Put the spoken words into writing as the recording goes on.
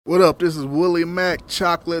What up? This is Willie Mack,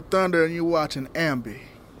 Chocolate Thunder, and you're watching AMBY.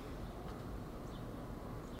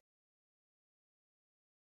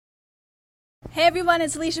 Hey everyone,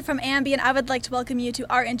 it's Alicia from AMBY, and I would like to welcome you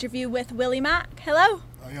to our interview with Willie Mack. Hello.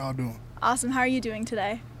 How y'all doing? Awesome. How are you doing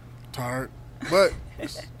today? Tired, but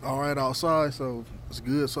it's all right outside, so it's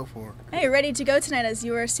good so far. Hey, ready to go tonight as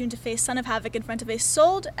you are soon to face Son of Havoc in front of a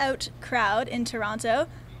sold-out crowd in Toronto.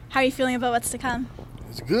 How are you feeling about what's to come?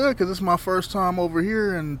 It's good because it's my first time over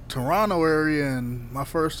here in Toronto area and my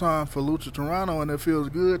first time for Lucha Toronto, and it feels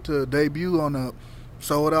good to debut on a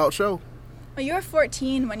sold-out show. Well, you were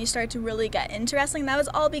 14 when you started to really get into wrestling. That was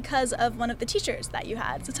all because of one of the teachers that you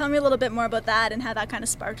had. So tell me a little bit more about that and how that kind of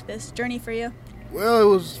sparked this journey for you. Well,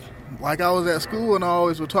 it was like I was at school and I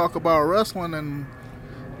always would talk about wrestling, and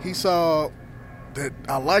he saw that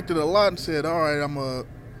I liked it a lot and said, all right, I'm going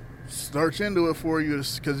to search into it for you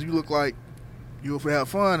because you look like you'll have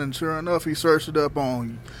fun. And sure enough, he searched it up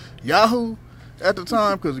on Yahoo at the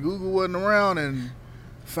time because Google wasn't around, and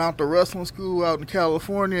found the wrestling school out in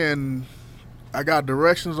California, and I got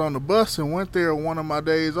directions on the bus and went there one of my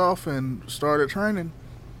days off and started training.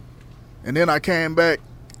 And then I came back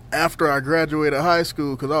after I graduated high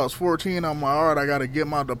school because I was 14 on my art. I got to get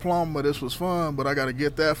my diploma. This was fun, but I got to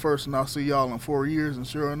get that first, and I'll see y'all in 4 years. And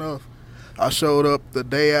sure enough, I showed up the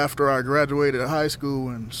day after I graduated high school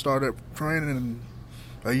and started training, and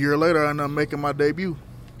a year later I ended up making my debut.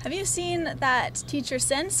 Have you seen that teacher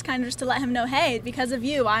since, kind of just to let him know, hey, because of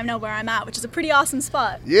you, I know where I'm at, which is a pretty awesome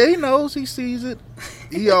spot? Yeah, he knows. He sees it.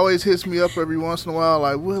 He always hits me up every once in a while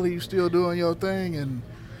like, Willie, you still doing your thing? And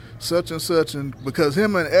such. And because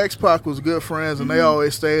him and X-Pac was good friends, and they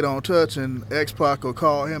always stayed on touch, and X-Pac will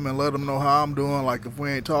call him and let him know how I'm doing, like if we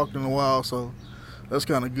ain't talked in a while. So that's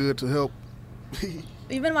kind of good to help.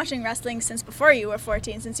 You've been watching wrestling since before you were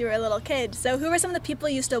 14, since you were a little kid. So who were some of the people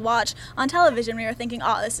you used to watch on television when you were thinking,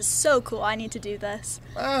 oh, this is so cool, I need to do this?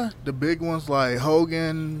 The big ones like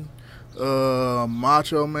Hogan,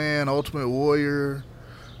 Macho Man, Ultimate Warrior.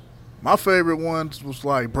 My favorite ones was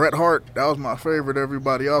like Bret Hart. That was my favorite.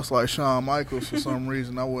 Everybody else like Shawn Michaels for some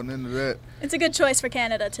reason. I wasn't into that. It's a good choice for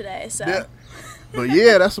Canada today. So. Yeah. But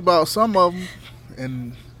yeah, that's about some of them.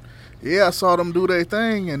 And yeah, I saw them do their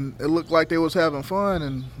thing, and it looked like they was having fun,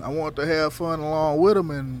 and I wanted to have fun along with them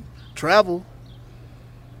and travel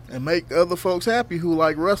and make other folks happy who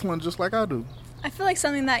like wrestling just like I do. I feel like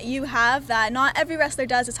something that you have that not every wrestler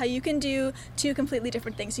does is how you can do two completely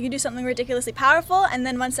different things. You can do something ridiculously powerful and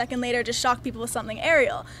then 1 second later just shock people with something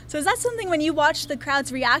aerial. So is that something when you watch the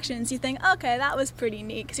crowd's reactions you think, okay, that was pretty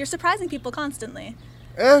neat? Because you're surprising people constantly.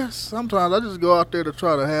 Yeah, sometimes I just go out there to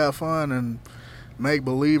try to have fun and make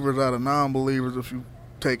believers out of non-believers, if you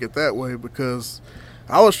take it that way, because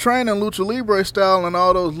I was training Lucha Libre style and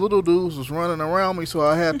all those little dudes was running around me, so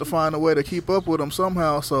I had to find a way to keep up with them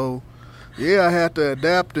somehow. So yeah, I had to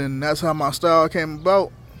adapt, and that's how my style came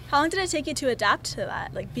about. How long did it take you to adapt to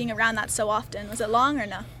that, like being around that so often? Was it long or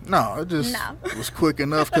no? No, it just was quick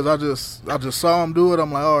enough because I just saw them do it.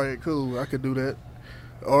 I'm like, all right, cool, I could do that.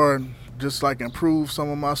 Or just like improve some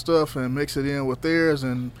of my stuff and mix it in with theirs,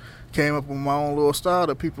 and came up with my own little style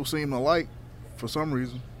that people seem to like for some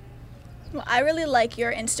reason. Well, I really like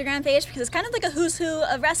your Instagram page because it's kind of like a who's who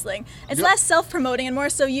of wrestling. It's less self-promoting and more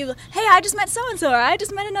so you, hey, I just met so-and-so, or I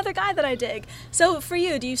just met another guy that I dig. So for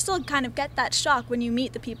you, do you still kind of get that shock when you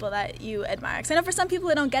meet the people that you admire? Because I know for some people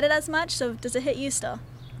they don't get it as much, so does it hit you still?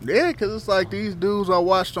 Yeah, because it's like these dudes I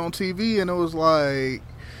watched on TV, and it was like,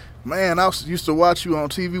 man, I used to watch you on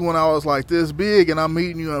TV when I was like this big, and I'm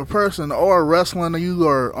meeting you in person or wrestling you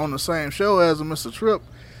or on the same show as a Mr. Tripp.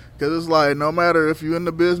 Because it's like no matter if you're in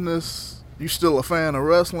the business, you still a fan of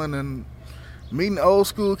wrestling, and meeting old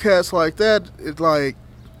school cats like that, it like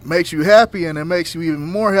makes you happy, and it makes you even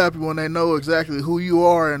more happy when they know exactly who you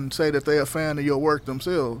are and say that they're a fan of your work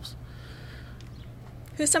themselves.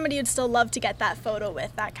 Who's somebody you'd still love to get that photo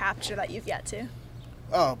with, that capture that you've yet to?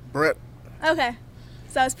 Oh, Brett. Okay.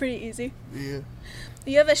 So that was pretty easy. Yeah.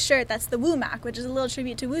 You have a shirt that's the Willie Mack, which is a little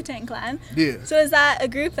tribute to Wu-Tang Clan. Yeah. So is that a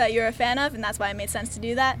group that you're a fan of, and that's why it made sense to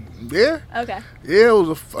do that? Yeah. Okay. Yeah, it was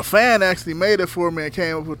a fan actually made it for me and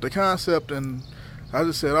came up with the concept, and I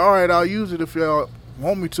just said, all right, I'll use it if y'all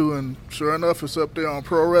want me to, and sure enough, it's up there on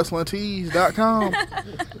ProWrestlingTees.com.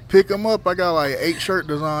 Pick them up. I got like 8 shirt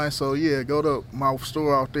designs, so yeah, go to my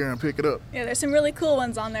store out there and pick it up. Yeah, there's some really cool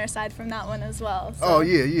ones on there aside from that one as well. So. Oh,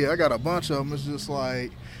 yeah, I got a bunch of them. It's just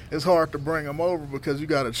like, it's hard to bring them over because you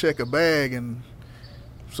got to check a bag, and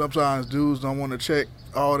sometimes dudes don't want to check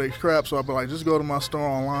all their crap, so I'll be like, just go to my store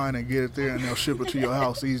online and get it there, and they'll ship it to your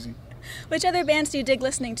house easy. Which other bands do you dig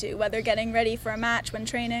listening to, whether getting ready for a match when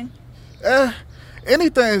training?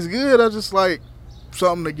 Anything's good. I just like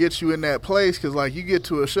something to get you in that place, because like you get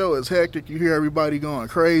to a show, it's hectic, you hear everybody going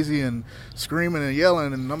crazy and screaming and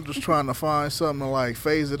yelling, and I'm just trying to find something to like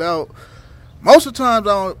phase it out. Most of the times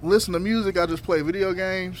I don't listen to music, I just play video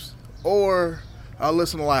games, or I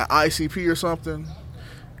listen to like ICP or something,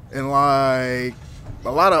 and like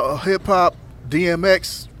a lot of hip hop,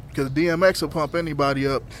 DMX, because DMX will pump anybody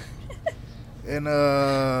up,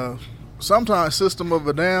 and sometimes System of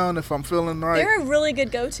a Down if I'm feeling right. They're a really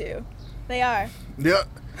good go-to. They are. Yep.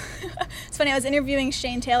 It's funny, I was interviewing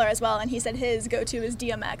Shane Taylor as well, and he said his go-to is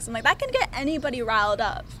DMX. I'm like, that can get anybody riled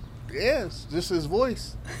up. Yes, just his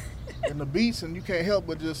voice and the beats, and you can't help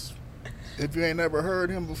but just, if you ain't never heard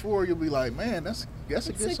him before, you'll be like, man, that's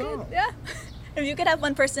a good song. Yeah. If you could have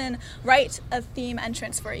one person write a theme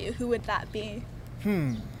entrance for you, who would that be?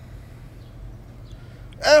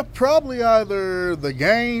 Probably either The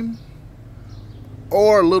Game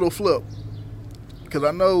or Little Flip. Because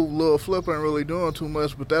I know Lil Flip ain't really doing too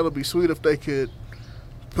much, but that'll be sweet if they could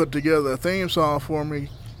put together a theme song for me.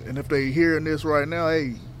 And if they hearing this right now,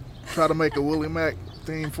 hey, try to make a Willie Mack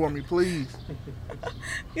theme for me, please.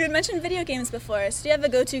 You had mentioned video games before, so do you have a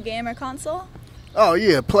go-to game or console? Oh,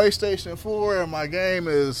 yeah, PlayStation 4, and my game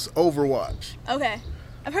is Overwatch. Okay.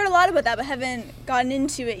 I've heard a lot about that, but haven't gotten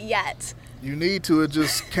into it yet. You need to. It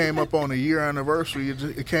just came up on a year anniversary.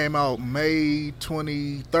 It came out May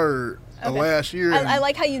 23rd. Last year. I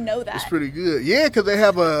like how you know that. It's pretty good. Yeah, because they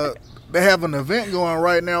have an event going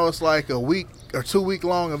right now. It's like a week or 2 week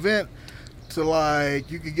long event to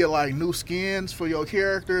like you could get like new skins for your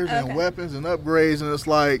characters and weapons and upgrades, and it's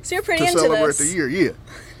like so you're pretty to into celebrate this. the year. Yeah.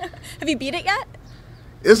 Have you beat it yet?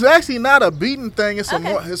 It's actually not a beating thing. It's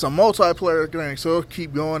it's a multiplayer thing. So it'll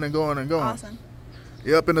keep going and going and going. Awesome.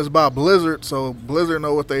 Yep, and it's by Blizzard, so Blizzard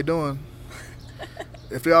know what they're doing.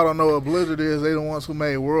 If y'all don't know what Blizzard is, they the ones who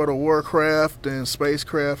made World of Warcraft and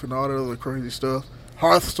Spacecraft and all that other crazy stuff.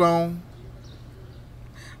 Hearthstone.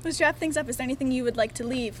 Let's wrap things up. Is there anything you would like to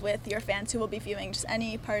leave with your fans who will be viewing? Just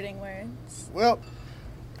any parting words? Well,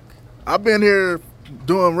 I've been here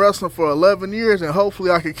doing wrestling for 11 years, and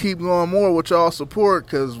hopefully I can keep going more with y'all support,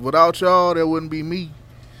 because without y'all, there wouldn't be me.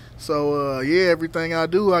 So, yeah, everything I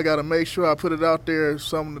do, I got to make sure I put it out there,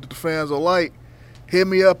 something that the fans will like. Hit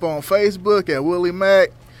me up on Facebook at Willie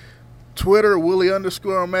Mack, Twitter,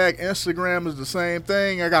 Willie_Mack, Instagram is the same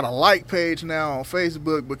thing. I got a like page now on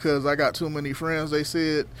Facebook because I got too many friends, they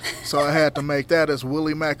said, so I had to make that as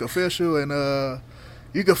Willie Mack Official. And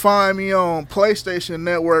you can find me on PlayStation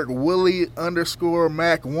Network,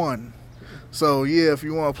 Willie_Mack1. So, yeah, if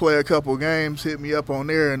you want to play a couple games, hit me up on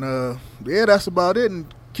there. And, yeah, that's about it. And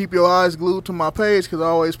keep your eyes glued to my page, because I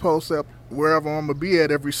always post up wherever I'm going to be at,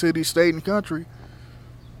 every city, state, and country.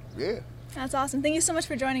 Yeah. That's awesome. Thank you so much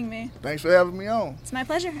for joining me. Thanks for having me on. It's my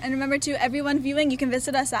pleasure. And remember, to everyone viewing, you can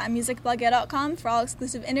visit us at musicblogger.com for all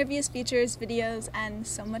exclusive interviews, features, videos, and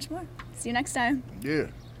so much more. See you next time. Yeah.